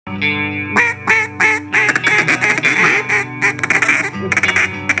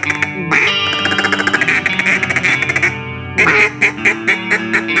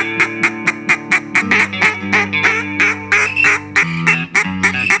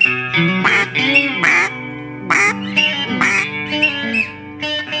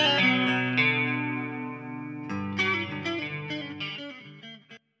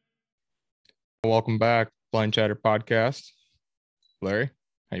Welcome back, Blind Chatter Podcast. Larry,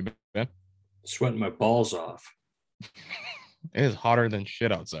 how you been? Sweating my balls off. It is hotter than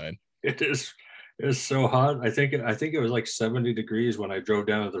shit outside. It is. It's so hot. I think it was like 70 degrees when I drove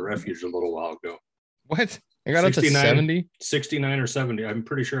down to the refuge a little while ago. What? It got up to 70? 69 or 70. I'm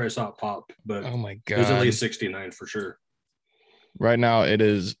pretty sure I saw it pop, but oh my God. It was at least 69 for sure. Right now it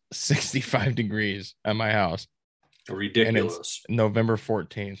is 65 degrees at my house. Ridiculous. And it's November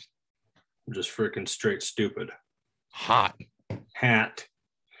 14th. I'm just freaking straight stupid. Hot. Hat.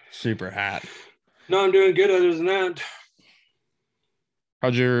 Super hot. No, I'm doing good other than that.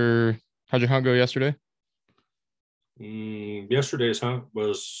 How'd your hunt go yesterday? Yesterday's hunt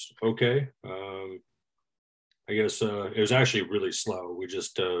was okay. I guess it was actually really slow. We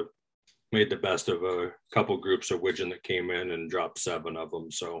just made the best of a couple groups of widgeon that came in and dropped 7 of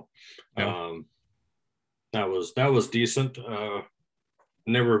them. So yeah. That was decent.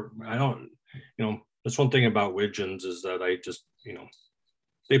 That's one thing about widgeons is that I just,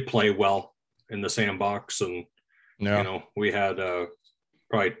 they play well in the sandbox, and we had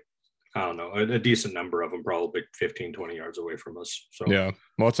probably, I don't know, a decent number of them, probably 15, 20 yards away from us. So yeah,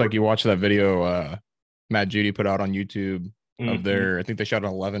 well, it's like you watch that video Matt Judy put out on YouTube of their, I think they shot an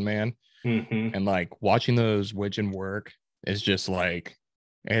 11 man, and like watching those widgeon work is just like,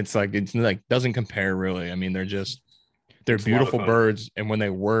 it's like doesn't compare really. I mean, they're beautiful birds, and when they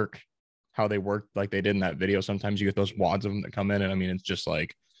work how they work like they did in that video, sometimes you get those wads of them that come in, and I mean, it's just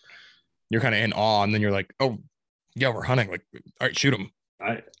like you're kind of in awe, and then you're like, oh yeah, we're hunting, like, all right, shoot them.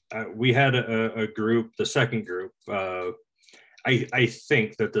 We had a group, the second group, I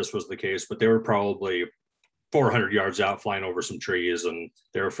think that this was the case, but they were probably 400 yards out flying over some trees, and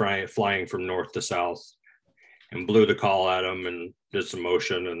they were flying from north to south, and blew the call at them and did some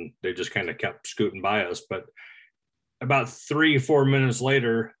motion, and they just kind of kept scooting by us. But about 3-4 minutes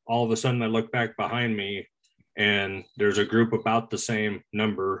later, all of a sudden I look back behind me, and there's a group about the same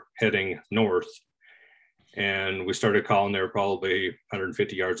number heading north. And we started calling. They were probably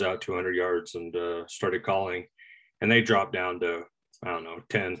 150 yards out, 200 yards, and started calling. And they dropped down to, I don't know,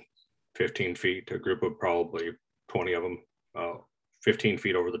 10, 15 feet, a group of probably 20 of them, 15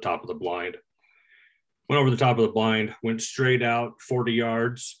 feet over the top of the blind. Went over the top of the blind, went straight out 40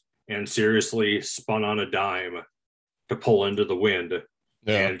 yards, and seriously spun on a dime to pull into the wind,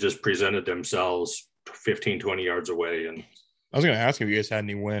 and just presented themselves 15, 20 yards away. And I was going to ask if you guys had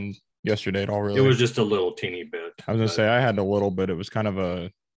any wind yesterday at all. Really, it was just a little teeny bit. I was going to say I had a little bit. It was kind of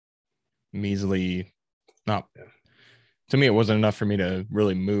a measly, to me, it wasn't enough for me to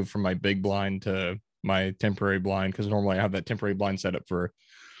really move from my big blind to my temporary blind, because normally I have that temporary blind set up for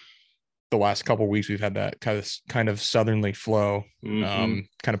the last couple of weeks. We've had that kind of southerly flow. Kind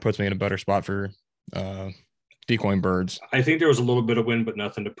of puts me in a better spot for decoying birds. I think there was a little bit of wind, but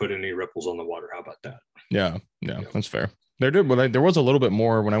nothing to put any ripples on the water. How about that? Yeah, that's fair. There was a little bit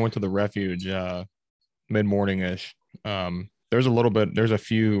more when I went to the refuge mid-morning-ish. There's a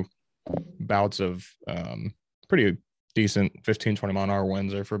few bouts of pretty decent 15-20 mile an hour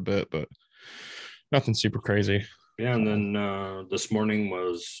winds there for a bit, but nothing super crazy. Yeah, and then this morning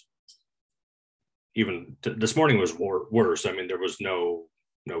was worse. I mean, there was no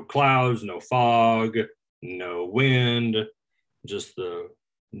clouds, no fog, no wind, just the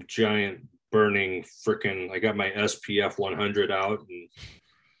giant burning freaking. I got my SPF 100 out, and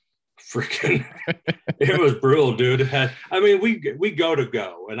freaking it was brutal, dude. I mean, we go,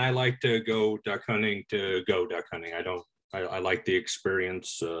 and I like to go duck hunting I like the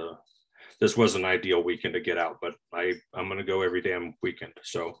experience. This was an ideal weekend to get out, but I'm gonna go every damn weekend.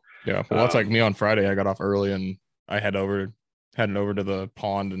 So yeah, well, that's like me on Friday. I got off early and I headed over to the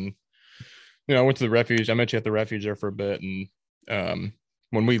pond, and I went to the refuge. I met you at the refuge there for a bit, and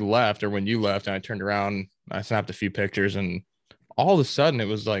when you left, and I turned around, I snapped a few pictures, and all of a sudden it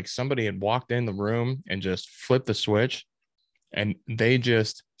was like somebody had walked in the room and just flipped the switch, and they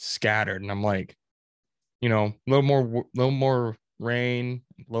just scattered. And I'm like, a little more rain,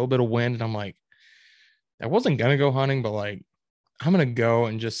 a little bit of wind, and I'm like, I wasn't gonna go hunting, but like, I'm gonna go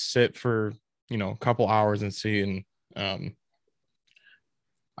and just sit for a couple hours and see. And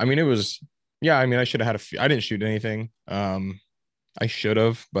I mean, I should have had I didn't shoot anything. I should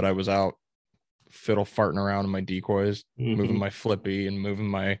have, but I was out fiddle farting around in my decoys, moving my flippy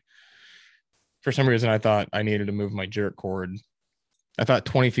and for some reason I thought I needed to move my jerk cord. I thought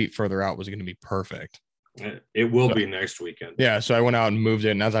 20 feet further out was going to be perfect. It will be next weekend. Yeah. So I went out and moved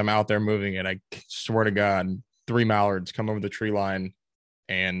it. And as I'm out there moving it, I swear to God, 3 mallards come over the tree line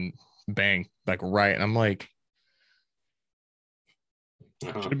and bang, like right. And I'm like,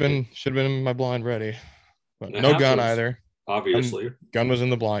 should have been my blind ready, but no gun either. Obviously. Gun was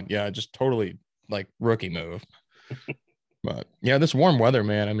in the blind. Yeah. Just totally like rookie move. But yeah, this warm weather,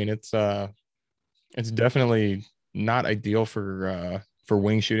 man. I mean, it's definitely not ideal for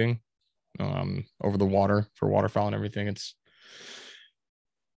wing shooting over the water for waterfowl and everything. It's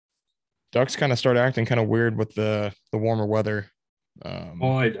ducks kind of start acting kind of weird with the warmer weather.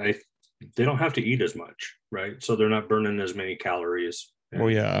 They don't have to eat as much, right? So they're not burning as many calories. Well,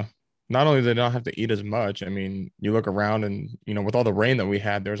 yeah. Not only do they not have to eat as much, I mean, you look around and, you know, with all the rain that we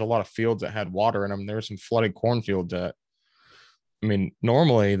had, there's a lot of fields that had water in them. There were some flooded cornfields that, I mean,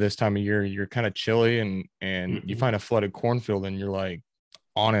 normally this time of year, you're kind of chilly and you find a flooded cornfield and you're like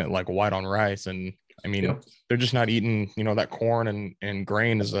on it like white on rice. And I mean, they're just not eating, you know, that corn and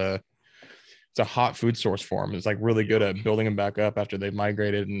grain it's a hot food source for them. It's like really good at building them back up after they've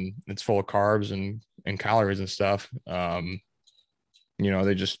migrated and it's full of carbs and calories and stuff. You know,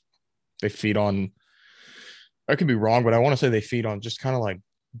 they feed on, I could be wrong, but I want to say they feed on just kind of like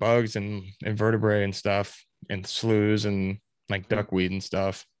bugs and invertebrate and stuff and sloughs and like duckweed and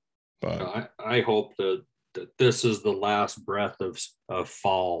stuff. But I hope that this is the last breath of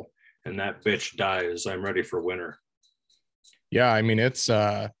fall and that bitch dies. I'm ready for winter. Yeah. I mean, it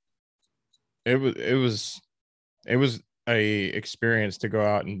was a experience to go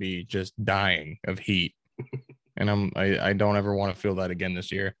out and be just dying of heat. And I don't ever want to feel that again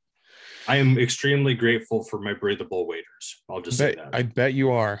this year. I am extremely grateful for my breathable waders. I'll just say that. I bet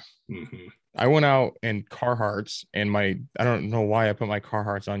you are. Mm-hmm. I went out in Carhartts and I don't know why I put my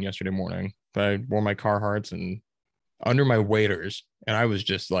Carhartts on yesterday morning, but I wore my Carhartts and under my waders, and I was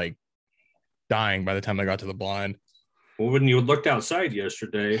just like dying by the time I got to the blind. Well, when you looked outside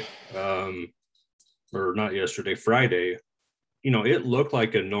yesterday, or not yesterday, Friday, you know, it looked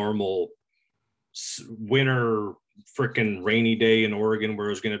like a normal winter freaking rainy day in Oregon where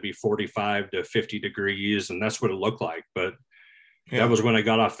it was going to be 45 to 50 degrees. And that's what it looked like. But that was when I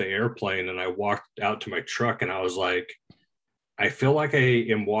got off the airplane and I walked out to my truck and I was like, I feel like I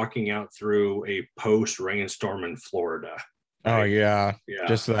am walking out through a post rainstorm in Florida. Oh, yeah.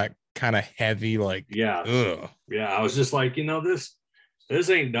 Just that kind of heavy, like, ugh. Yeah. I was just like, you know, this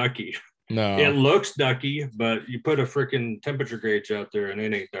ain't ducky. No, it looks ducky, but you put a freaking temperature gauge out there and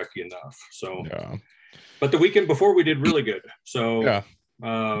it ain't ducky enough. So, but the weekend before we did really good. So,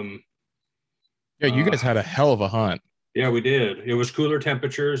 you guys had a hell of a hunt. Yeah, we did. It was cooler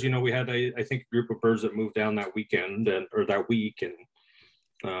temperatures. You know, we had I think a group of birds that moved down that weekend or that week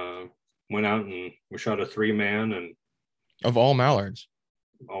and went out and we shot a 3-man and of all mallards.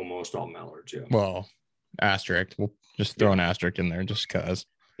 Almost all mallards, yeah. Well, asterisk. We'll just throw an asterisk in there just because.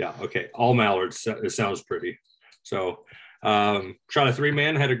 Yeah, okay. All mallards. It sounds pretty. So shot a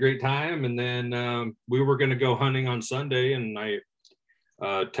 3-man, had a great time, and then we were going to go hunting on Sunday, and I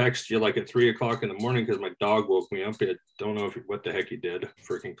text you like at 3:00 in the morning because my dog woke me up. I don't know what the heck he did.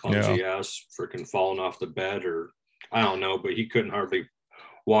 Freaking clumsy ass, freaking falling off the bed, or I don't know, but he couldn't hardly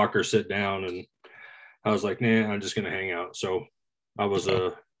walk or sit down, and I was like, nah, I'm just going to hang out. So I was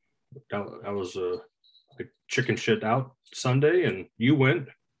chicken shit out Sunday, and you went.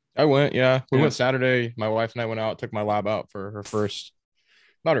 I went, yeah. We went Saturday. My wife and I went out, took my lab out for her first,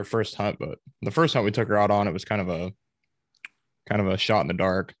 not her first hunt, but the first hunt we took her out on, it was kind of a shot in the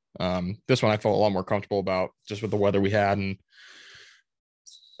dark. This one I felt a lot more comfortable about just with the weather we had and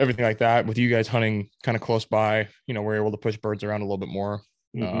everything like that. With you guys hunting kind of close by, you know, we're able to push birds around a little bit more.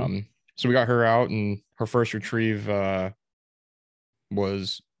 So we got her out, and her first retrieve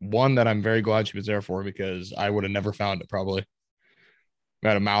was one that I'm very glad she was there for because I would have never found it probably. We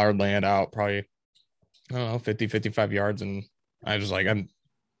had a mallard land out probably, I don't know, 50, 55 yards. And I was like,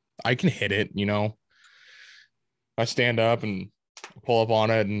 I can hit it, you know. I stand up and pull up on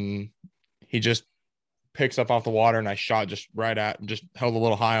it, and he just picks up off the water, and I shot just held a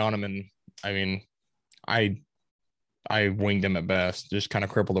little high on him. And I mean, I winged him at best, just kind of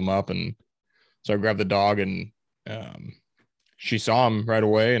crippled him up. And so I grabbed the dog, and she saw him right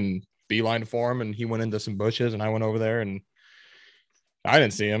away and beelined for him, and he went into some bushes, and I went over there, and I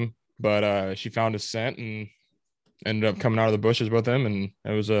didn't see him, but she found his scent and ended up coming out of the bushes with him, and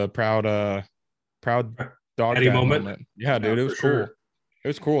it was a proud dog moment. Yeah, dude, it was cool. Sure. It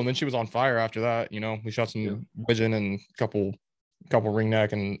was cool. And then she was on fire after that. You know, we shot some widgeon and a couple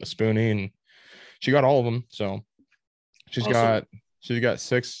ringneck and a spoonie, and she got all of them. So she's Awesome. got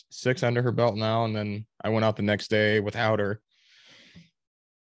six under her belt now. And then I went out the next day without her,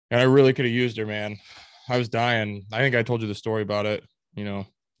 and I really could have used her, man. I was dying. I think I told you the story about it. You know,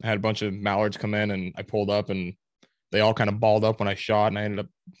 I had a bunch of mallards come in, and I pulled up, and they all kind of balled up when I shot, and I ended up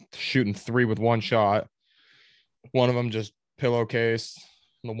shooting 3 with one shot. One of them just pillowcase.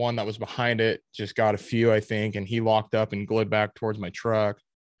 The one that was behind it just got a few, I think, and he locked up and glid back towards my truck.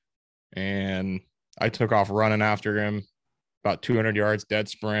 And I took off running after him about 200 yards, dead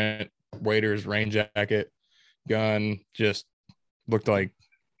sprint, waders, rain jacket, gun, just looked like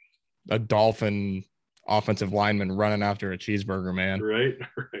a dolphin offensive lineman running after a cheeseburger, man. Right.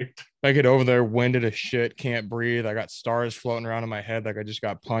 Right. I get over there, winded as shit, can't breathe. I got stars floating around in my head like I just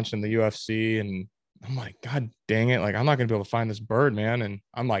got punched in the UFC. And I'm like, God dang it. Like, I'm not going to be able to find this bird, man. And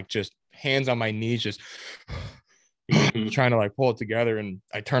I'm like, just hands on my knees, just trying to like pull it together. And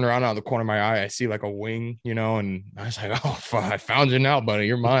I turn around out of the corner of my eye. I see like a wing, you know, and I was like, oh, fuck, I found you now, buddy.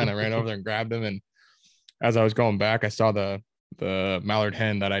 You're mine. I ran over there and grabbed him. And as I was going back, I saw the mallard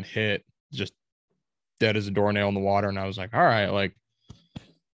hen that I'd hit just dead as a doornail in the water. And I was like, all right, like,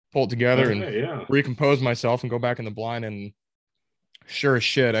 pull it together and recompose myself and go back in the blind. And sure as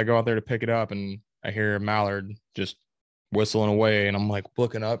shit, I go out there to pick it up and I hear a mallard just whistling away. And I'm like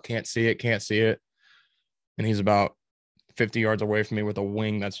looking up, can't see it. And he's about 50 yards away from me with a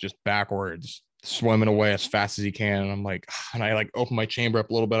wing that's just backwards, swimming away as fast as he can. And I'm like, and I like open my chamber up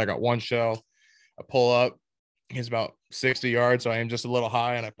a little bit. I got one shell. I pull up. He's about 60 yards. So I am just a little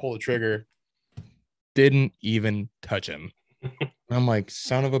high and I pull the trigger. Didn't even touch him. I'm like,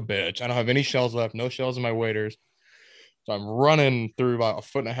 son of a bitch. I don't have any shells left, no shells in my waders. So I'm running through about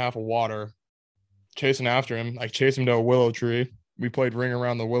 1.5 feet of water, chasing after him. I chased him to a willow tree. We played ring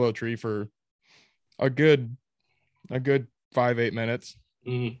around the willow tree for a good 5-8 minutes.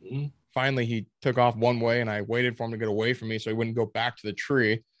 Mm-hmm. Finally, he took off one way and I waited for him to get away from me so he wouldn't go back to the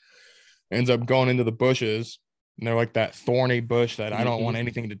tree. Ends up going into the bushes. And they're like that thorny bush that I don't want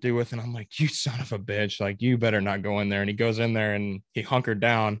anything to do with. And I'm like, you son of a bitch. Like, you better not go in there. And he goes in there and he hunkered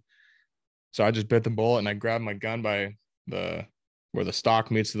down. So I just bit the bullet and I grabbed my gun by where the stock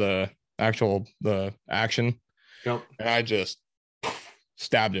meets the action. Yep. And I just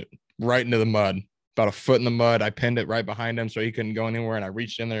stabbed it right into the mud, about 1 foot in the mud. I pinned it right behind him so he couldn't go anywhere. And I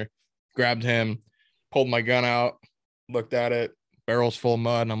reached in there, grabbed him, pulled my gun out, looked at it, barrel's full of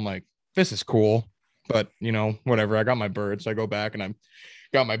mud. And I'm like, this is cool. But, you know, whatever. I got my bird. So I go back and I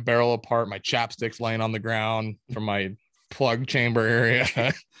got my barrel apart. My chapsticks laying on the ground from my plug chamber area.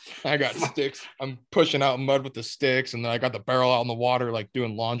 I got sticks. I'm pushing out mud with the sticks. And then I got the barrel out in the water, like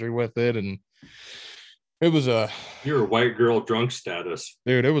doing laundry with it. And it was you're a white girl drunk status.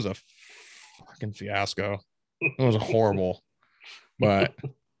 Dude, it was a fucking fiasco. It was horrible. But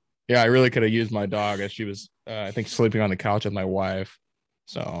yeah, I really could have used my dog as she was, I think, sleeping on the couch with my wife.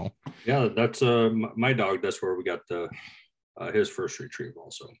 So yeah, that's my dog. That's where we got his first retrieve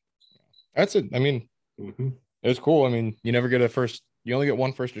also. That's it. I mean, it was cool. I mean, you never get you only get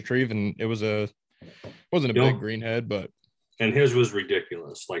one first retrieve, and it wasn't a big greenhead, but. And his was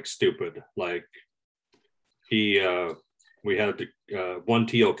ridiculous, like stupid. Like we had one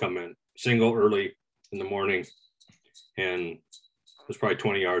teal come in single early in the morning, and it was probably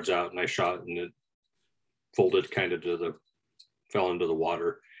 20 yards out, and I shot, and it folded kind of fell into the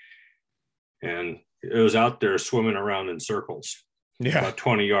water, and it was out there swimming around in circles. Yeah, about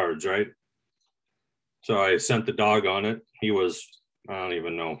 20 yards, right? So I sent the dog on it. He was, I don't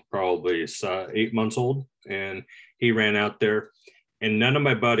even know, probably 8 months old, and he ran out there. And none of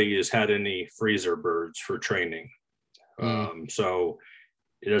my buddies had any freezer birds for training. So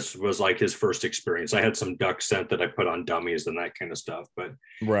this was like his first experience. I had some duck scent that I put on dummies and that kind of stuff, but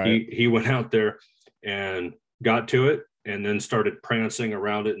he went out there and got to it, and then started prancing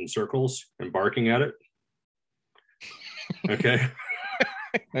around it in circles and barking at it. Okay.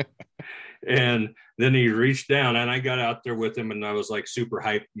 And then he reached down, and I got out there with him, and I was like super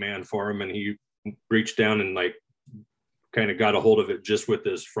hype man for him. And he reached down and like kind of got a hold of it just with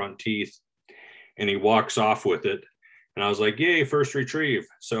his front teeth, and he walks off with it. And I was like, yay, first retrieve.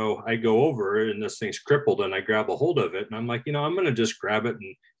 So I go over, and this thing's crippled, and I grab a hold of it. And I'm like, I'm going to just grab it.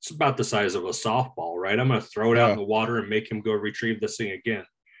 And it's about the size of a softball, right? I'm going to throw it out in the water and make him go retrieve this thing again.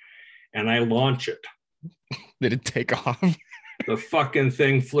 And I launch it. Did it take off? The fucking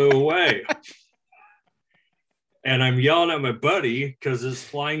thing flew away. And I'm yelling at my buddy because it's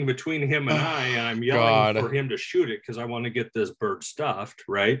flying between him and I. And I'm yelling for him to shoot it because I want to get this bird stuffed,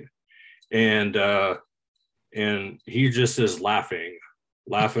 right? And he just is laughing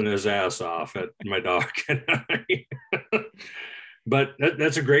his ass off at my dog. But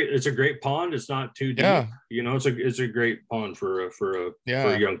that's it's a great pond. It's not too deep. Yeah. It's a great pond for a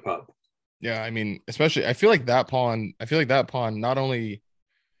Yeah. young pup. Yeah. I mean, especially I feel like that pond, not only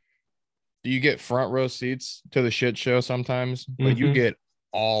do you get front row seats to the shit show sometimes, but you Mm-hmm. get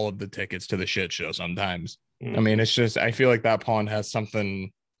all of the tickets to the shit show sometimes. I mean, Mm-hmm. it's just I feel like that pond has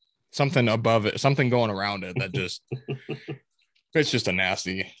something above it, something going around it that just it's just a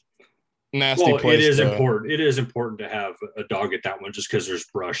nasty Well, place to. It is important to have a dog at that one just because there's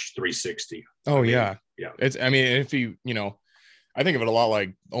brush 360. Oh I mean, yeah. yeah. It's I mean, if I think of it a lot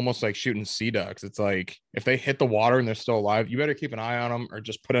like almost like shooting sea ducks. It's like if they hit the water and they're still alive, you better keep an eye on them or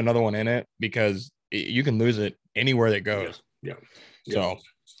just put another one in it because you can lose it anywhere that Yeah. goes. Yeah. Yeah. So,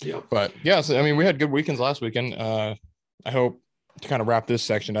 Yeah. but yeah, so I mean, we had good weekends last weekend. I hope to kind of wrap this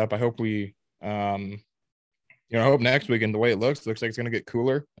section up. I hope I hope next weekend the way it looks like it's going to get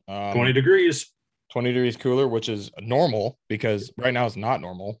cooler. 20 degrees. 20 degrees cooler, which is normal because right now it's not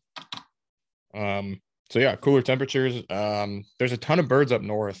normal. So yeah, cooler temperatures. There's a ton of birds up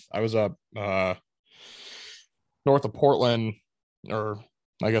north. I was up north of Portland, or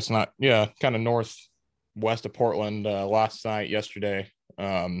I guess not, yeah, kind of northwest of Portland last night, yesterday.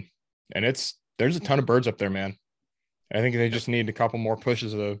 And there's a ton of birds up there, man. I think they just need a couple more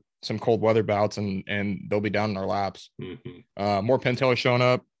pushes of some cold weather bouts and they'll be down in our laps. Mm-hmm. More pintail are showing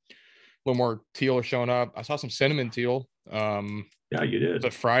up, a little more teal are showing up. I saw some cinnamon teal. Yeah, you did.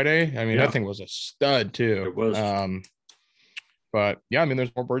 The Friday. I mean, Yeah. that thing was a stud too. It was. But yeah, I mean,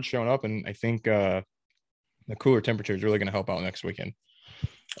 there's more birds showing up, and I think the cooler temperature is really going to help out next weekend.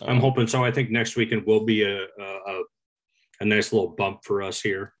 I'm hoping so. I think next weekend will be a nice little bump for us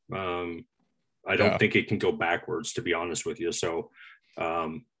here. I don't think it can go backwards, to be honest with you. So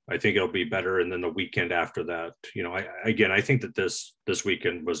I think it'll be better. And then the weekend after that, I think that this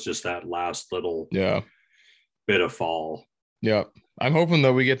weekend was just that last little bit of fall. Yeah. I'm hoping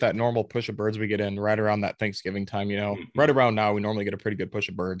though we get that normal push of birds we get in right around that Thanksgiving time, Mm-hmm. Right around now, we normally get a pretty good push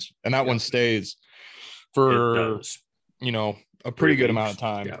of birds. And that one stays for, a pretty good amount of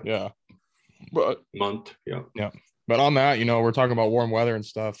time. Yeah. But month. Yeah. Yeah. But on that, we're talking about warm weather and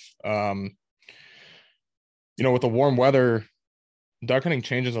stuff. With the warm weather, duck hunting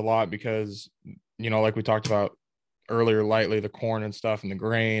changes a lot because, like we talked about earlier, lightly, the corn and stuff and the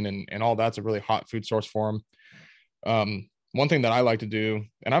grain and all that's a really hot food source for them. One thing that I like to do,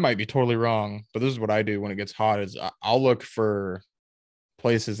 and I might be totally wrong, but this is what I do when it gets hot is I'll look for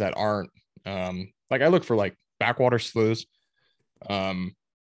places that aren't I look for like backwater sloughs,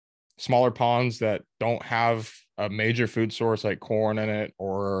 smaller ponds that don't have a major food source like corn in it,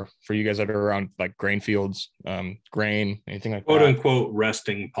 or for you guys that are around like grain fields, grain, anything like quote that. unquote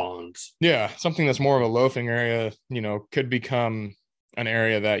resting ponds. Yeah, something that's more of a loafing area, could become an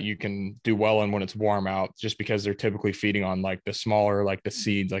area that you can do well in when it's warm out, just because they're typically feeding on like the smaller, like the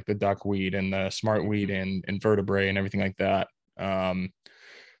seeds, like the duckweed and the smartweed and invertebrate and everything like that. The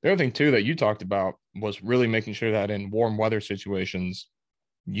other thing too that you talked about was really making sure that in warm weather situations,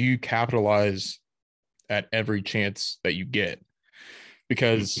 you capitalize at every chance that you get,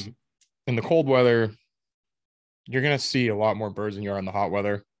 because in the cold weather, you're going to see a lot more birds than you are in the hot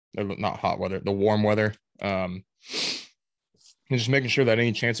weather, not hot weather, the warm weather. And just making sure that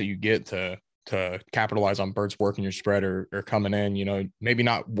any chance that you get to capitalize on birds working your spread or coming in, maybe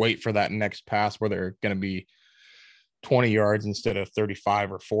not wait for that next pass where they're going to be 20 yards instead of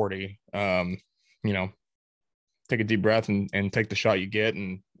 35 or 40. Take a deep breath and take the shot you get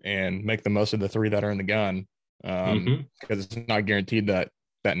and make the most of the three that are in the gun. Because it's not guaranteed that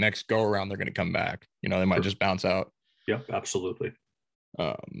next go around they're going to come back. They might just bounce out. Yep, absolutely.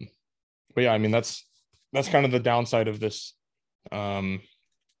 But yeah, I mean that's kind of the downside of this. Being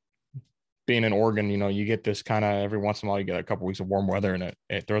in Oregon, you get this kind of every once in a while you get a couple weeks of warm weather and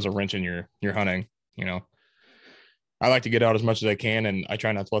it throws a wrench in your hunting. I like to get out as much as I can, and I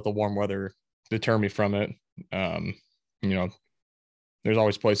try not to let the warm weather deter me from it. There's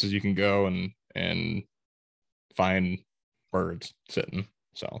always places you can go and find birds sitting.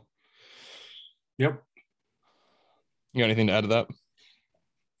 So, yep. You got anything to add to that?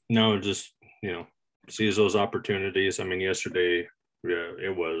 No, just, seize those opportunities. I mean, yesterday, we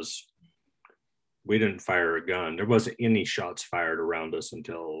didn't fire a gun. There wasn't any shots fired around us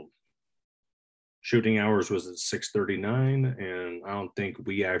until shooting hours was at 6:39. And I don't think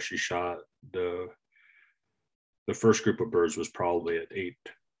we actually shot the first group of birds was probably at 8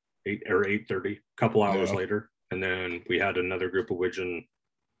 or 8:30, a couple hours later. And then we had another group of widgeon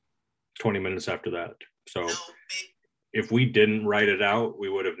 20 minutes after that. So if we didn't write it out, we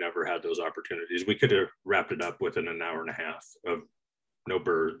would have never had those opportunities. We could have wrapped it up within an hour and a half of no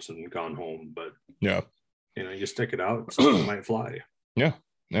birds and gone home. But yeah, You stick it out, something might fly. Yeah.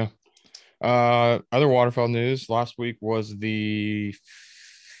 Yeah. Other waterfowl news last week was it the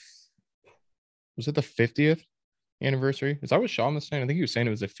 50th anniversary? Is that what Sean was saying? I think he was saying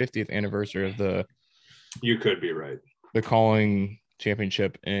it was the 50th anniversary of You could be right. the calling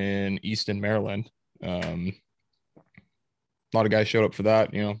championship in Easton, Maryland. A lot of guys showed up for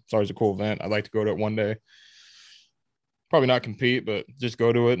that. It's always a cool event. I'd like to go to it one day. Probably not compete, but just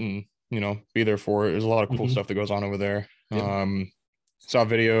go to it and be there for it. There's a lot of cool stuff that goes on over there. Yep. Saw a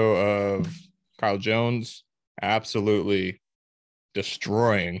video of Kyle Jones absolutely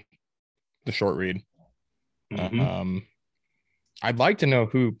destroying the short reed. I'd like to know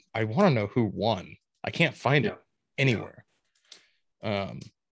who. I want to know who won. I can't find it anywhere.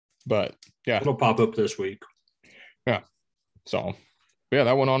 But yeah, it'll pop up this week. Yeah. So yeah,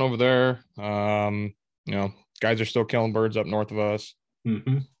 that went on over there. Guys are still killing birds up north of us.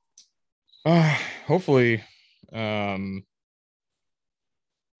 Hopefully.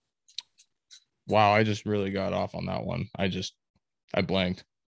 Wow, I just really got off on that one. I blanked.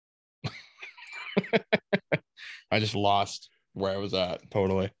 I just lost where I was at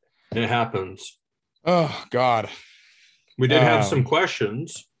totally. It happens. Oh God. We did have some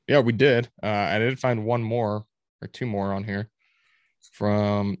questions. Yeah, we did. I did find one more or two more on here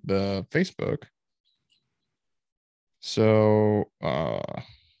from the Facebook. So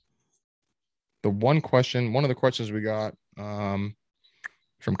one of the questions we got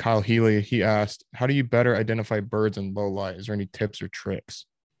from Kyle Healy, he asked, how do you better identify birds in low light? Is there any tips or tricks?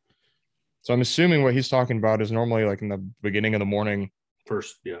 So I'm assuming what he's talking about is normally like in the beginning of the morning.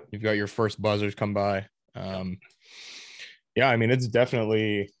 First, yeah. You've got your first buzzers come by. Yeah, I mean, it's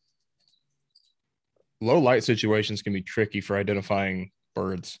definitely low light situations can be tricky for identifying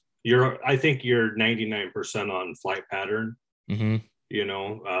birds. I think you're 99% on flight pattern. The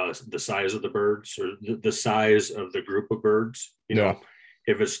size of the birds or the size of the group of birds. You know,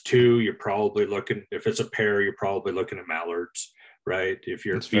 if it's two, you're probably looking. If it's a pair, you're probably looking at mallards, right? If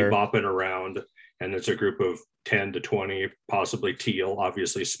you're bopping around and it's a group of 10 to 20, possibly teal,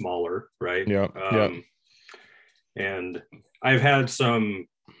 obviously smaller, right? And I've had some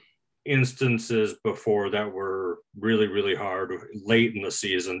instances before that were really, really hard late in the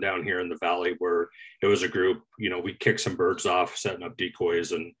season down here in the valley where it was a group, we kicked some birds off, setting up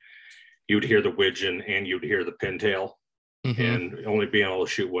decoys, and you'd hear the widgeon and you'd hear the pintail, and only being able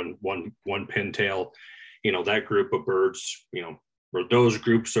to shoot one pintail, that group of birds, or those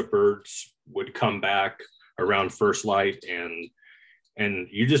groups of birds would come back around first light, and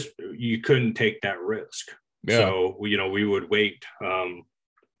you couldn't take that risk. So we would wait.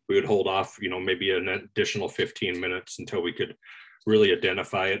 We would hold off, maybe an additional 15 minutes until we could really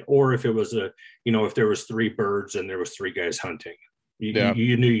identify it. Or if it was if there was three birds and there was three guys hunting,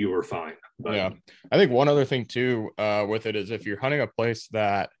 you knew you were fine. But, yeah. I think one other thing too, with it is if you're hunting a place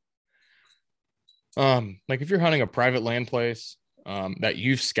that, like if you're hunting a private land place, that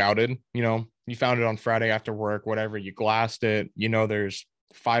you've scouted, you found it on Friday after work, whatever, you glassed it, there's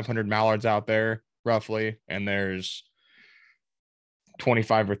 500 mallards out there roughly, and there's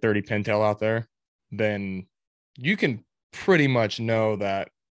 25 or 30 pintail out there, then you can pretty much know that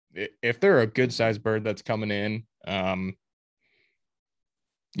if they're a good sized bird that's coming in, a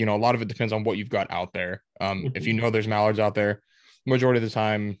lot of it depends on what you've got out there. If there's mallards out there, majority of the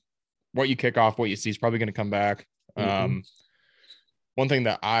time, what you kick off, what you see is probably going to come back. One thing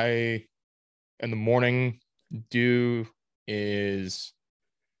that I in the morning do is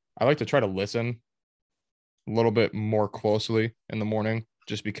I like to try to listen a little bit more closely in the morning,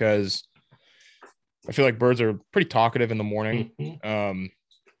 just because I feel like birds are pretty talkative in the morning.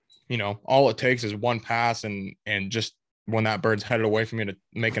 All it takes is one pass and just when that bird's headed away from you to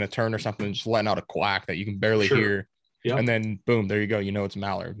making a turn or something, just letting out a quack that you can barely hear. Yep. And then boom, there you go. It's a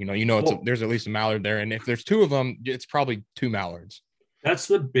mallard. There's at least a mallard there. And if there's two of them, it's probably two mallards. That's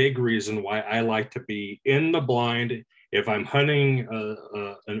the big reason why I like to be in the blind. If I'm hunting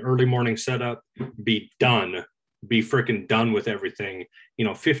an early morning setup, be freaking done with everything,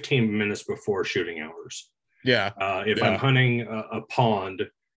 15 minutes before shooting hours. Yeah. If I'm hunting a pond,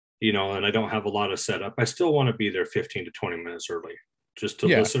 and I don't have a lot of setup, I still want to be there 15 to 20 minutes early just to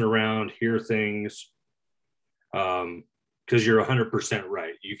listen around, hear things. Because you're 100%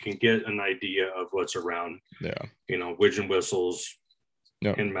 right. You can get an idea of what's around. Yeah. Widgeon whistles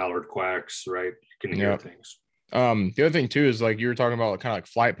and mallard quacks, right? You can hear things. The other thing too is like you were talking about kind of like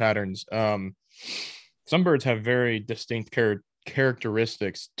flight patterns. Some birds have very distinct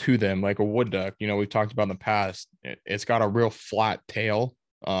characteristics to them, like a wood duck. We've talked about in the past. It's got a real flat tail.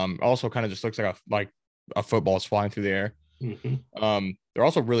 Also kind of just looks like a football is flying through the air. They're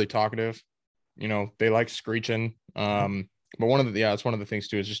also really talkative. they like screeching. But it's one of the things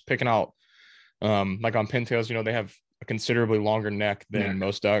too, is just picking out, like on pintails, they have a considerably longer neck than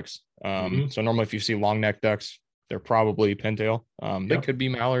most ducks. So normally if you see long neck ducks, they're probably pintail. They could be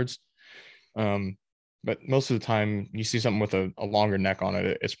mallards. But most of the time you see something with a longer neck on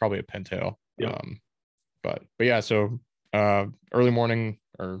it, it's probably a pintail. Yep. But yeah, so early morning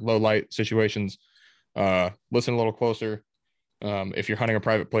or low light situations, listen a little closer. If you're hunting a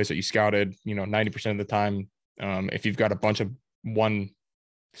private place that you scouted, 90% of the time, if you've got a bunch of one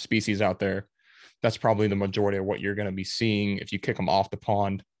species out there, that's probably the majority of what you're going to be seeing if you kick them off the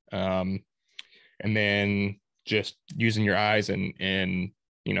pond. And then just using your eyes and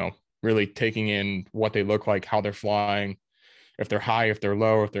really taking in what they look like, how they're flying, if they're high, if they're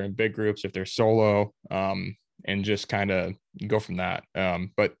low, if they're in big groups, if they're solo, and just kind of go from that.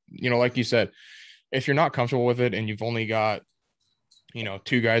 But, like you said, if you're not comfortable with it and you've only got,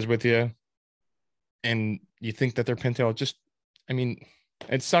 2 guys with you and you think that they're pintail,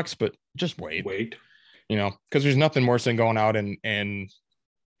 it sucks, but just wait, because there's nothing worse than going out and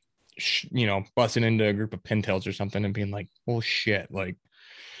busting into a group of pintails or something and being like, oh shit, like,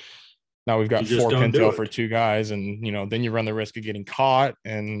 now we've got 4 pintail for 2 guys, and then you run the risk of getting caught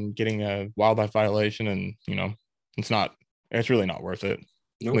and getting a wildlife violation, and it's really not worth it.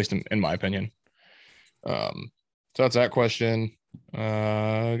 Nope. At least in my opinion. So that's that question.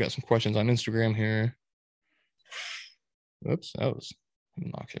 I got some questions on Instagram here. Oops, that was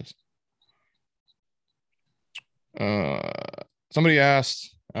obnoxious. Somebody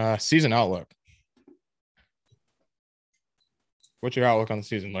asked season outlook. What's your outlook on the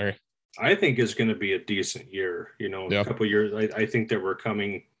season, Larry? I think it's going to be a decent year. A couple of years. I think that we're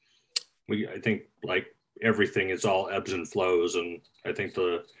coming. I think like everything is all ebbs and flows, and I think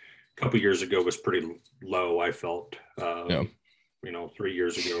the couple of years ago was pretty low. I felt, 3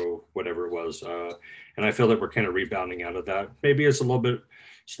 years ago, whatever it was, and I feel that we're kind of rebounding out of that. Maybe it's a little bit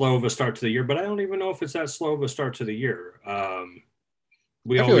slow of a start to the year, but I don't even know if it's that slow of a start to the year. I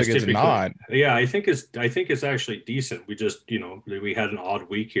feel like it's not. Yeah, I think it's actually decent. We just, we had an odd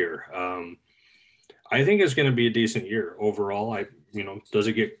week here. I think it's going to be a decent year overall. Does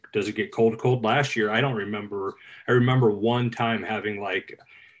it get cold? Last year, I don't remember. I remember one time having like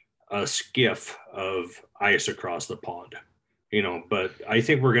a skiff of ice across the pond, but I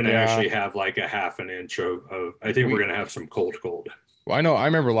think we're going to actually have like a half an inch of I think we're going to have some cold. Well, I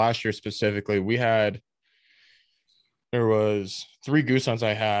remember last year specifically, there was 3 goose hunts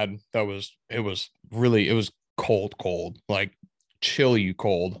I had it was cold, like chill you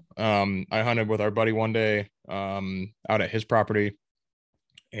cold. I hunted with our buddy one day out at his property,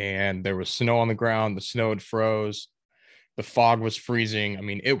 and there was snow on the ground. The snow had froze. The fog was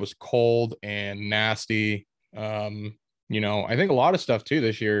freezing. It was cold and nasty. I think a lot of stuff too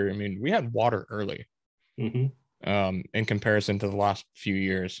this year. We had water early. Mm-hmm. In comparison to the last few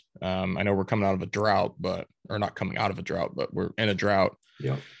years. I know we're coming out of a drought, or not coming out of a drought, but we're in a drought.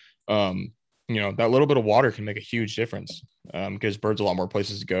 Yeah. That little bit of water can make a huge difference. Gives birds a lot more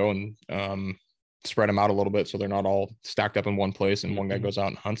places to go, and spread them out a little bit so they're not all stacked up in one place and one guy goes out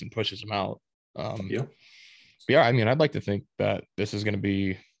and hunts and pushes them out. Yeah, I'd like to think that this is going to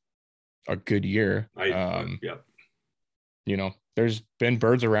be a good year. There's been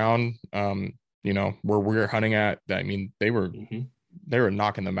birds around where we're hunting at that, they were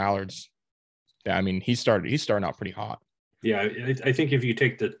knocking the mallards. He's starting out pretty hot. Yeah, I think if you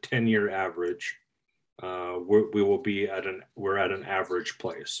take the 10-year average, we're at an average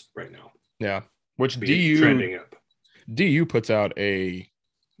place right now. Yeah, which trending up. DU puts out a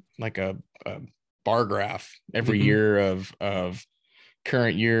bar graph every year of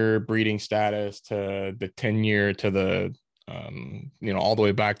current year breeding status to the 10-year to the all the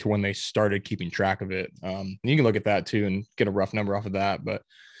way back to when they started keeping track of it. You can look at that too and get a rough number off of that. But,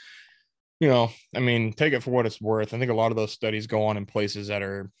 take it for what it's worth. I think a lot of those studies go on in places that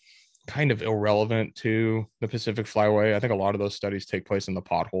are kind of irrelevant to the Pacific Flyway. I think a lot of those studies take place in the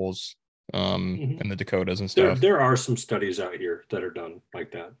potholes in the Dakotas and stuff. There are some studies out here that are done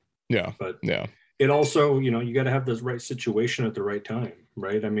like that. Yeah. But yeah, it also, you got to have the right situation at the right time,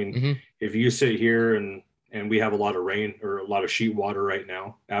 right? If you sit here and we have a lot of rain or a lot of sheet water right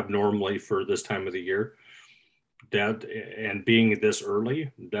now, abnormally for this time of the year, and being this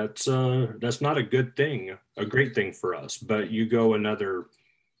early, that's not a good thing, a great thing for us. But you go another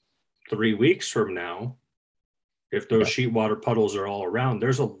 3 weeks from now, if those sheet water puddles are all around,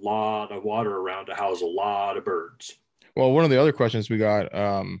 there's a lot of water around to house a lot of birds. Well, one of the other questions we got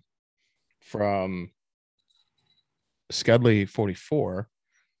from Scudley 44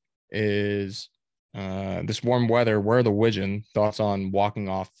 is, this warm weather, where are the widgeon? Thoughts on walking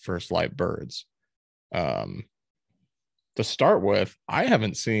off first light birds? To start with, I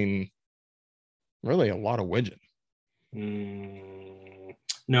haven't seen really a lot of widgeon.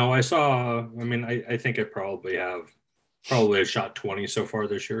 No, I saw. I mean, I think I probably have shot 20 so far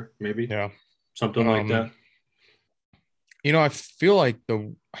this year, maybe. Yeah, something like that. I feel like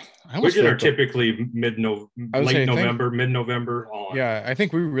widgeon are typically late November, mid-November on. Yeah, I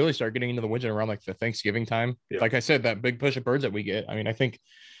think we really start getting into the widgeon around like the Thanksgiving time. Yeah. Like I said, that big push of birds that we get. I mean, I think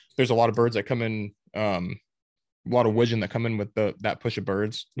there's a lot of birds that come in, a lot of widgeon that come in with that push of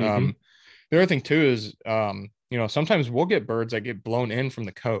birds. The other thing too is, sometimes we'll get birds that get blown in from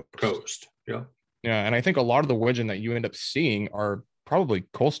the coast. Yeah. Yeah. And I think a lot of the widgeon that you end up seeing are probably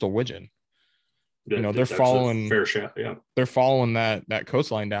coastal widgeon. They're following fair shot. Yeah. They're following that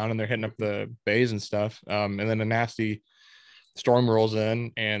coastline down and they're hitting up the bays and stuff. And then a nasty storm rolls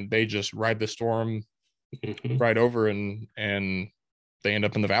in and they just ride the storm right over and they end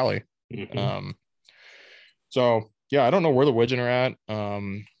up in the valley. So yeah, I don't know where the widgeon are at.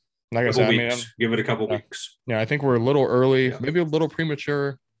 Like I said, give it a couple weeks. Yeah, I think we're a little early, maybe a little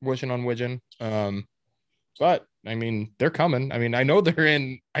premature wishing on widgeon. But I mean, they're coming. I mean, I know they're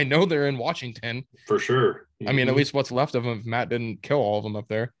in Washington for sure. I mean, at least what's left of them. If Matt didn't kill all of them up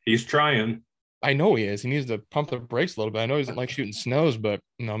there, he's trying. I know he is. He needs to pump the brakes a little bit. I know he doesn't like shooting snows, but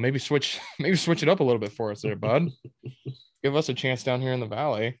maybe switch it up a little bit for us there, bud. Give us a chance down here in the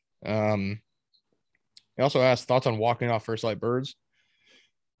valley. He also asked thoughts on walking off first light birds.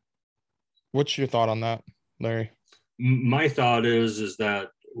 What's your thought on that, Larry? My thought is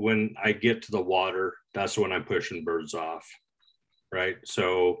that when I get to the water, that's when I'm pushing birds off, right?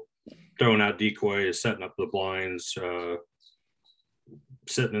 So throwing out decoys, setting up the blinds,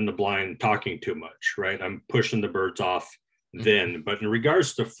 sitting in the blind, talking too much, right? I'm pushing the birds off then. But in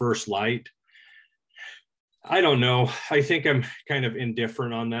regards to first light, I don't know. I think I'm kind of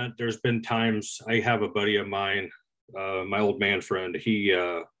indifferent on that. There's been times I have a buddy of mine, my old man friend,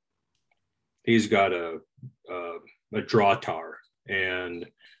 he's got a draw tar, and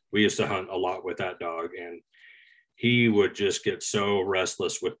we used to hunt a lot with that dog, and he would just get so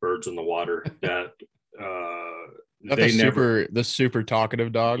restless with birds in the water that the super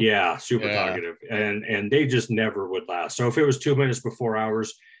talkative dog. Yeah, talkative, and they just never would last. So if it was 2 minutes before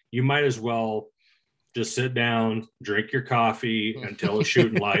hours, you might as well just sit down, drink your coffee until it's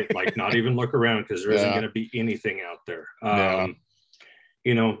shooting light, like not even look around, because there isn't going to be anything out there.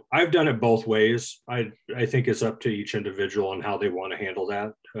 I've done it both ways. I think it's up to each individual and how they want to handle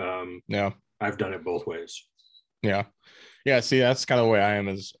that. I've done it both ways. Yeah. See, that's kind of the way I am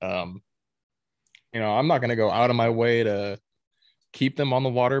is, I'm not going to go out of my way to keep them on the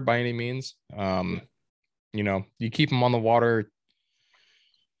water by any means. You keep them on the water.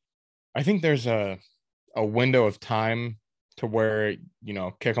 I think there's a window of time to where,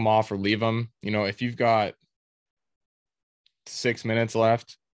 kick them off or leave them. If you've got 6 minutes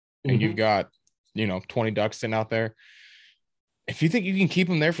left and you've got 20 ducks sitting out there, if you think you can keep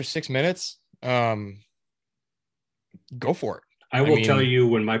them there for 6 minutes, go for it. I will tell you,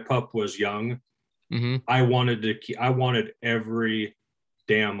 when my pup was young, I wanted every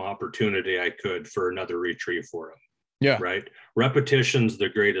damn opportunity I could for another retrieve for him. Yeah, right. Repetition's the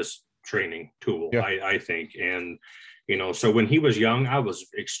greatest training tool, I think. And so when he was young, I was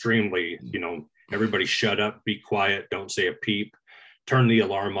extremely, everybody shut up, be quiet, don't say a peep, turn the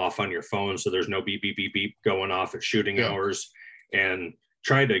alarm off on your phone so there's no beep, beep, beep, beep going off at shooting hours, and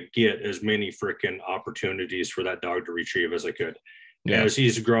try to get as many freaking opportunities for that dog to retrieve as I could. As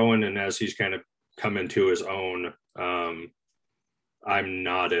he's growing and as he's kind of come into his own, I'm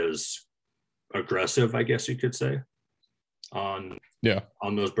not as aggressive, I guess you could say, on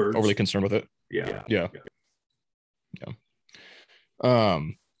those birds. Overly concerned with it. Yeah.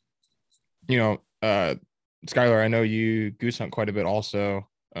 Skylar, I know you goose hunt quite a bit also.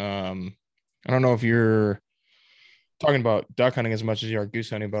 I don't know if you're talking about duck hunting as much as you are goose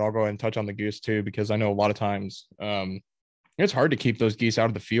hunting, but I'll go ahead and touch on the goose too, because I know a lot of times it's hard to keep those geese out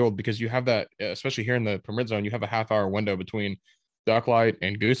of the field, because you have that, especially here in the permit zone, you have a half-hour window between duck light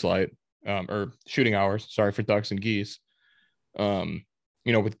and goose light, or shooting hours, sorry, for ducks and geese.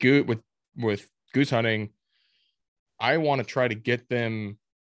 With goose hunting, I want to try to get them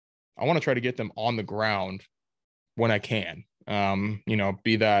on the ground when I can.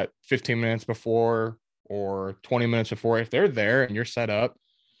 Be that 15 minutes before or 20 minutes before. If they're there and you're set up,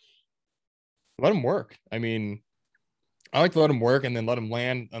 let them work. I mean, I like to let them work and then let them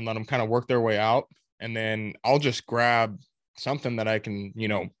land and let them kind of work their way out. And then I'll just grab something that I can,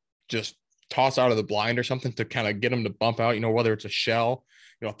 just toss out of the blind or something to kind of get them to bump out, whether it's a shell,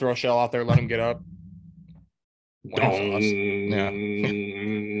 throw a shell out there, let them get up, lamb sauce.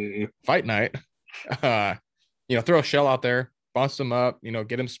 Yeah. Fight night. Throw a shell out there, bust them up,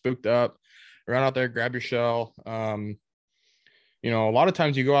 get them spooked up, run out there, grab your shell. A lot of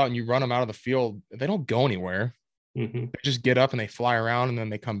times you go out and you run them out of the field, they don't go anywhere. Mm-hmm. They just get up and they fly around and then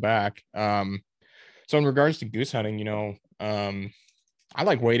they come back. So in regards to goose hunting, I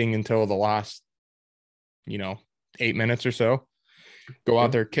like waiting until the last, 8 minutes or so. Go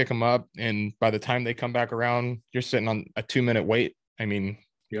out there, kick them up, and by the time they come back around, you're sitting on a 2-minute wait. I mean,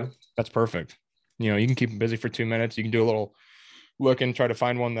 that's perfect. You can keep them busy for 2 minutes. You can do a little look and try to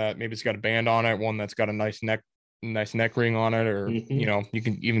find one that maybe it's got a band on it, one that's got a nice neck ring on it, or you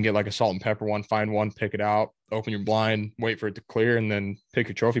can even get like a salt and pepper one, find one, pick it out, open your blind, wait for it to clear, and then pick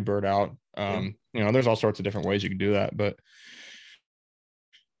your trophy bird out. There's all sorts of different ways you can do that, but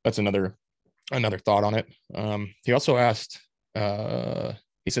that's another thought on it. He also asked,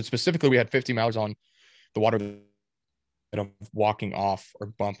 he said specifically we had 50 mallards on the water that I'm walking off or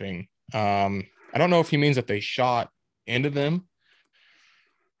bumping. I don't know if he means that they shot into them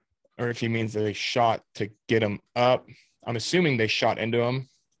or if he means that they shot to get them up. I'm assuming they shot into them.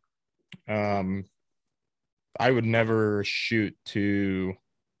 I would never shoot to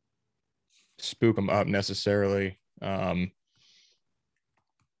spook them up necessarily. I'd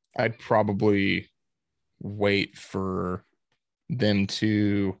probably wait for them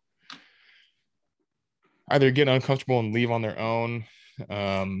to either get uncomfortable and leave on their own,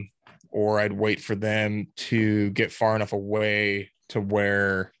 or I'd wait for them to get far enough away to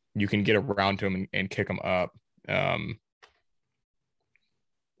where you can get around to them and kick them up.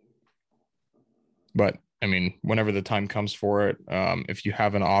 But I mean, whenever the time comes for it, if you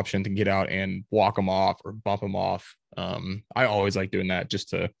have an option to get out and walk them off or bump them off, I always like doing that just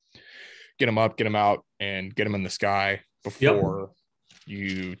to get them up, get them out, and get them in the sky before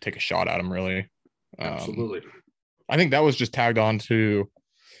you take a shot at them, really. Absolutely. I think that was just tagged on to,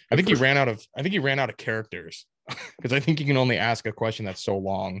 I think he ran out of characters because I think you can only ask a question that's so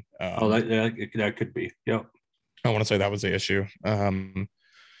long. That could be. Yep. I want to say that was the issue. Another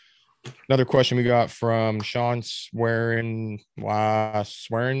question we got from Sean Swearingen.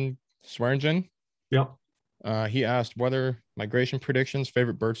 Yep. He asked weather migration predictions,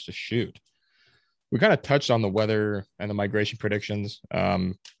 favorite birds to shoot. We kind of touched on the weather and the migration predictions.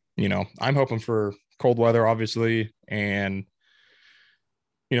 I'm hoping for cold weather, obviously, and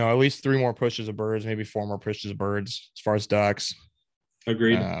at least 3 more pushes of birds, maybe 4 more pushes of birds as far as ducks.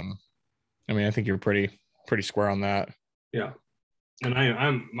 Agreed. I think you're pretty square on that. Yeah. And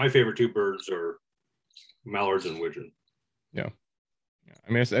I'm my favorite 2 birds are mallards and widgeon. Yeah.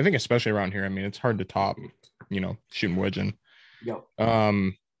 I think especially around here, it's hard to top, shooting widgeon. Yep.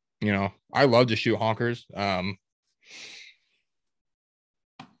 I love to shoot honkers.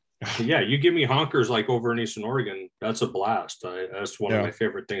 Yeah, you give me honkers like over in Eastern Oregon, that's a blast. That's one of my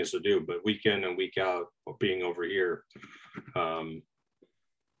favorite things to do. But week in and week out, being over here,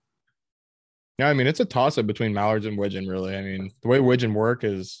 it's a toss-up between mallards and widgeon, really. The way widgeon work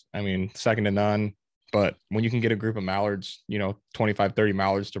is, second to none. But when you can get a group of mallards, 25, 30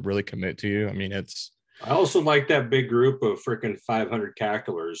 mallards to really commit to you, it's. I also like that big group of freaking 500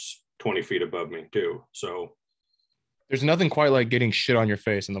 cacklers 20 feet above me, too. So there's nothing quite like getting shit on your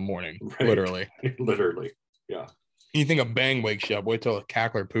face in the morning, right? Literally. Literally, yeah. You think a bang wakes you up, wait till a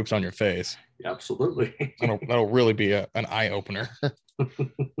cackler poops on your face. Absolutely. That'll really be an eye-opener.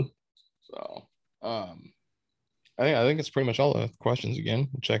 So, I think it's pretty much all the questions again.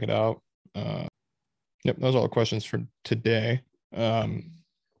 Check it out. Yep, those are all the questions for today. I'm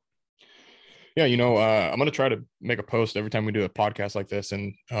going to try to make a post every time we do a podcast like this.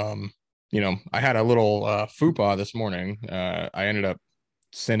 And, I had a little FUPA this morning. I ended up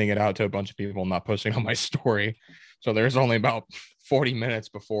sending it out to a bunch of people, not posting on my story. So there's only about 40 minutes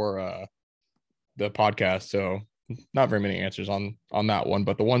before the podcast. So not very many answers on that one,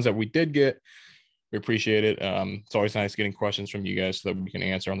 but the ones that we did get, we appreciate it. It's always nice getting questions from you guys so that we can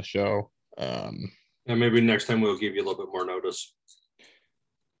answer on the show. And maybe next time we'll give you a little bit more notice.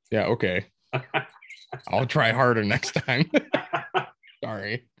 Yeah. Okay. I'll try harder next time.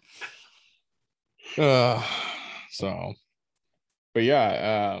 Sorry. But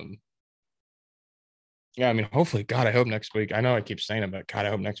yeah. Hopefully, God, I hope next week. I know I keep saying it, but God, I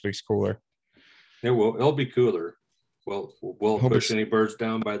hope next week's cooler. It will. It'll be cooler. We'll push any birds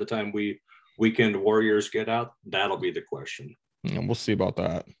down by the time weekend warriors get out. That'll be the question. Yeah, we'll see about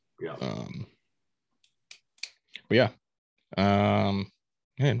that. Yeah. But yeah.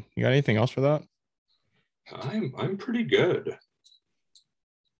 Man, you got anything else for that? I'm pretty good.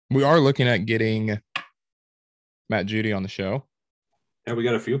 We are looking at getting Matt Judy on the show. Yeah, we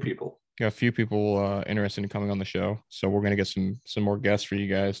got a few people. Got a few people interested in coming on the show, so we're gonna get some more guests for you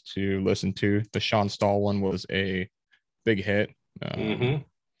guys to listen to. The Sean Stahl one was a big hit.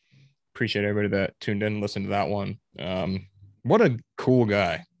 Appreciate everybody that tuned in and listened to that one. What a cool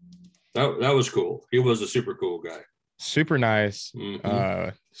guy. That was cool. He was a super cool guy. Super nice,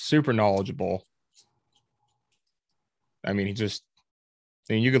 super knowledgeable. I mean,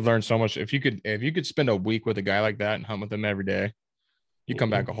 you could learn so much if you could spend a week with a guy like that and hunt with him every day. You come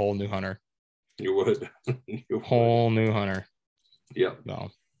back a whole new hunter. You would. Whole new hunter. Yeah. No.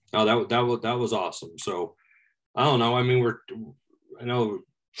 That was awesome. So I don't know. I mean, I know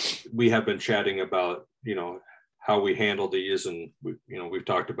we have been chatting about, how we handle these, and we've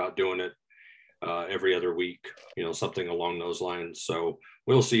talked about doing it every other week, something along those lines. So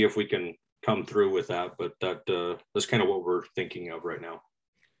we'll see if we can come through with that, but that's kind of what we're thinking of right now.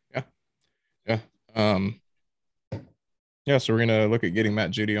 Yeah. So we're gonna look at getting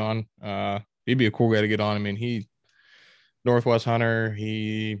Matt Judy on. He'd be a cool guy to get on. I mean, he Northwest hunter.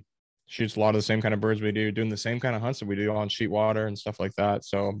 He shoots a lot of the same kind of birds we do, doing the same kind of hunts that we do on sheet water and stuff like that.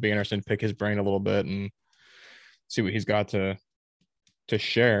 So be interested to pick his brain a little bit and see what he's got to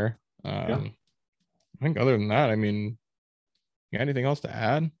share. I think other than that, I mean, you got anything else to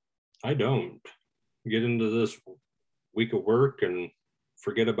add? I don't. Get into this week of work and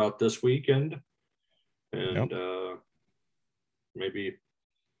forget about this weekend, and maybe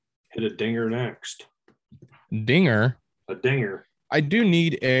hit a dinger next. Dinger? A dinger. I do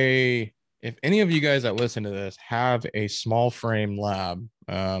need if any of you guys that listen to this have a small frame lab,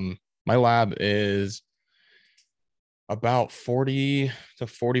 my lab is about 40 to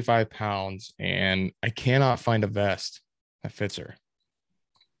 45 pounds, and I cannot find a vest that fits her.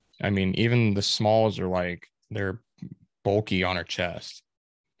 I mean, even the smalls are they're bulky on her chest.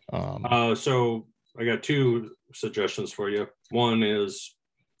 So I got two suggestions for you. One is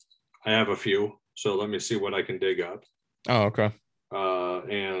I have a few, so let me see what I can dig up. Oh, okay.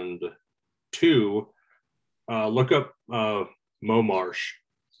 And two, look up Momarsh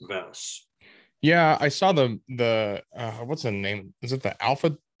vests. Yeah, I saw the what's the name? Is it the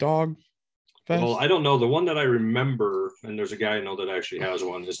Alpha Dog vest? Well, I don't know. The one that I remember, and there's a guy I know that actually has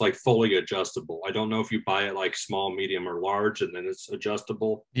one, it's fully adjustable. I don't know if you buy it small, medium, or large, and then it's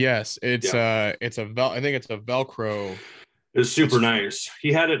adjustable. Yes, I think it's a Velcro. It's super nice.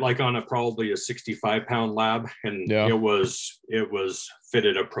 He had it on probably a 65-pound lab, and it was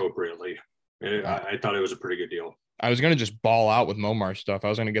fitted appropriately. I thought it was a pretty good deal. I was gonna just ball out with Momarsh stuff. I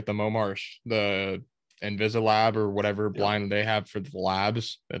was gonna get the Momarsh, the Invisilab or whatever blind they have for the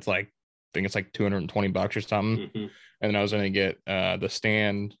labs. It's I think it's $220 or something. And then I was gonna get the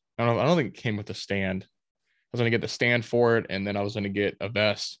stand. I don't think it came with the stand. I was gonna get the stand for it, and then I was gonna get a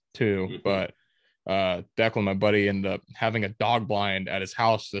vest too. But Declan, my buddy, ended up having a dog blind at his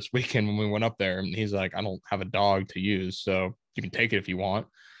house this weekend when we went up there, and he's like, I don't have a dog to use, so you can take it if you want.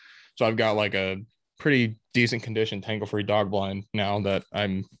 So I've got a pretty decent condition tangle-free dog blind now that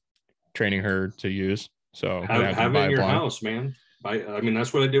I'm training her to use. So have it in your house, man. I mean,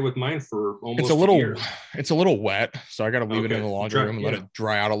 that's what I did with mine for almost it's a little wet, so I got to leave it in the laundry room and let it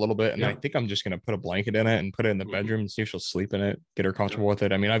dry out a little bit. And I think I'm just going to put a blanket in it and put it in the bedroom and see if she'll sleep in it, get her comfortable with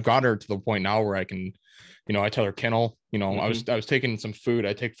it. I mean, I've got her to the point now where I can, I tell her kennel, I was taking some food.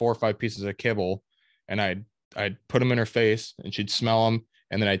 I take 4 or 5 pieces of kibble and I'd put them in her face and she'd smell them.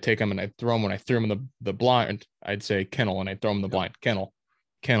 And then I'd take them and I'd throw them. When I threw them in the blind, I'd say kennel, and I'd throw them in the blind, kennel.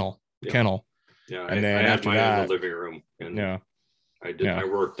 Yeah. And then I had after mine that, in the living room. And I did. Yeah. I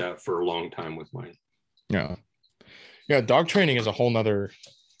worked that for a long time with mine. Yeah. Yeah. Dog training is a whole nother.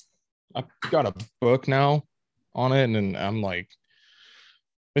 I've got a book now on it, and I'm like,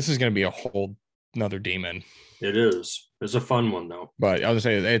 this is going to be a whole nother demon. It is. It's a fun one though. But I was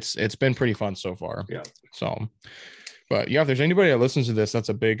gonna say it's been pretty fun so far. Yeah. So, but yeah, if there's anybody that listens to this, that's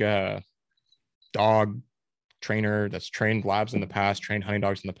a big dog trainer that's trained labs in the past, trained hunting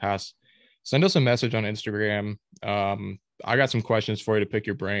dogs in the past, send us a message on Instagram. I got some questions for you to pick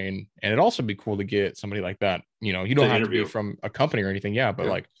your brain, and it'd also be cool to get somebody like that. You don't have to be from a company or anything. Yeah.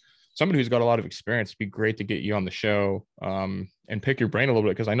 But somebody who's got a lot of experience, it'd be great to get you on the show and pick your brain a little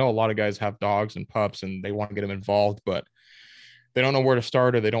bit. Cause I know a lot of guys have dogs and pups and they want to get them involved, but they don't know where to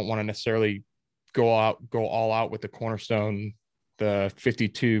start, or they don't want to necessarily go all out with the Cornerstone, the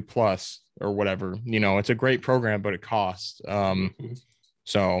 52 plus or whatever. It's a great program, but it costs.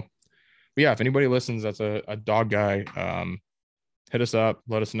 So but yeah, if anybody listens, that's a dog guy, hit us up,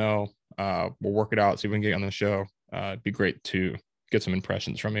 let us know. We'll work it out, see if we can get you on the show. It'd be great to get some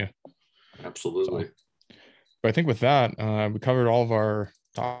impressions from you. Absolutely. So, but I think with that, we covered all of our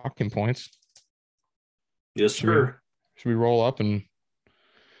talking points. Yes, sir. Should we roll up and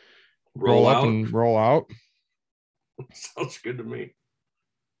Roll up out. and roll out. Sounds good to me.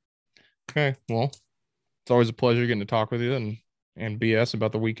 Okay. Well, it's always a pleasure getting to talk with you and BS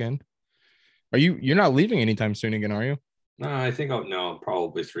about the weekend. You're not leaving anytime soon again, are you? No, I think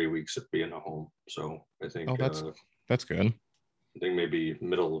probably 3 weeks of being at home. So I think Oh, that's good. I think maybe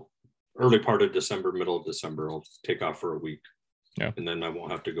early part of December, middle of December, I'll take off for a week. Yeah. And then I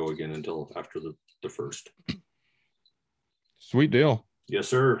won't have to go again until after the first. Sweet deal. Yes,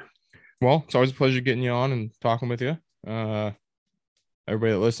 sir. Well, it's always a pleasure getting you on and talking with you.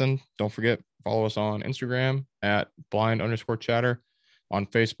 Everybody that listened, don't forget, follow us on Instagram at blind_chatter, on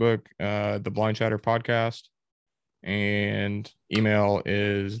Facebook, the Blind Chatter Podcast, and email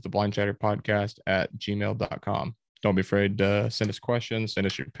is the blindchatterpodcast@gmail.com. Don't be afraid to send us questions, send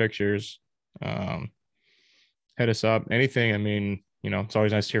us your pictures, hit us up, anything. I mean, it's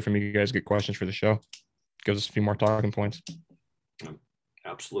always nice to hear from you guys, get questions for the show. Gives us a few more talking points.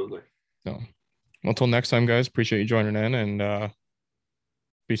 Absolutely. So until next time, guys, appreciate you joining in, and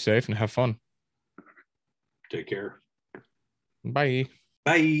be safe and have fun. Take care. Bye.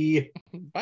 Bye. Bye.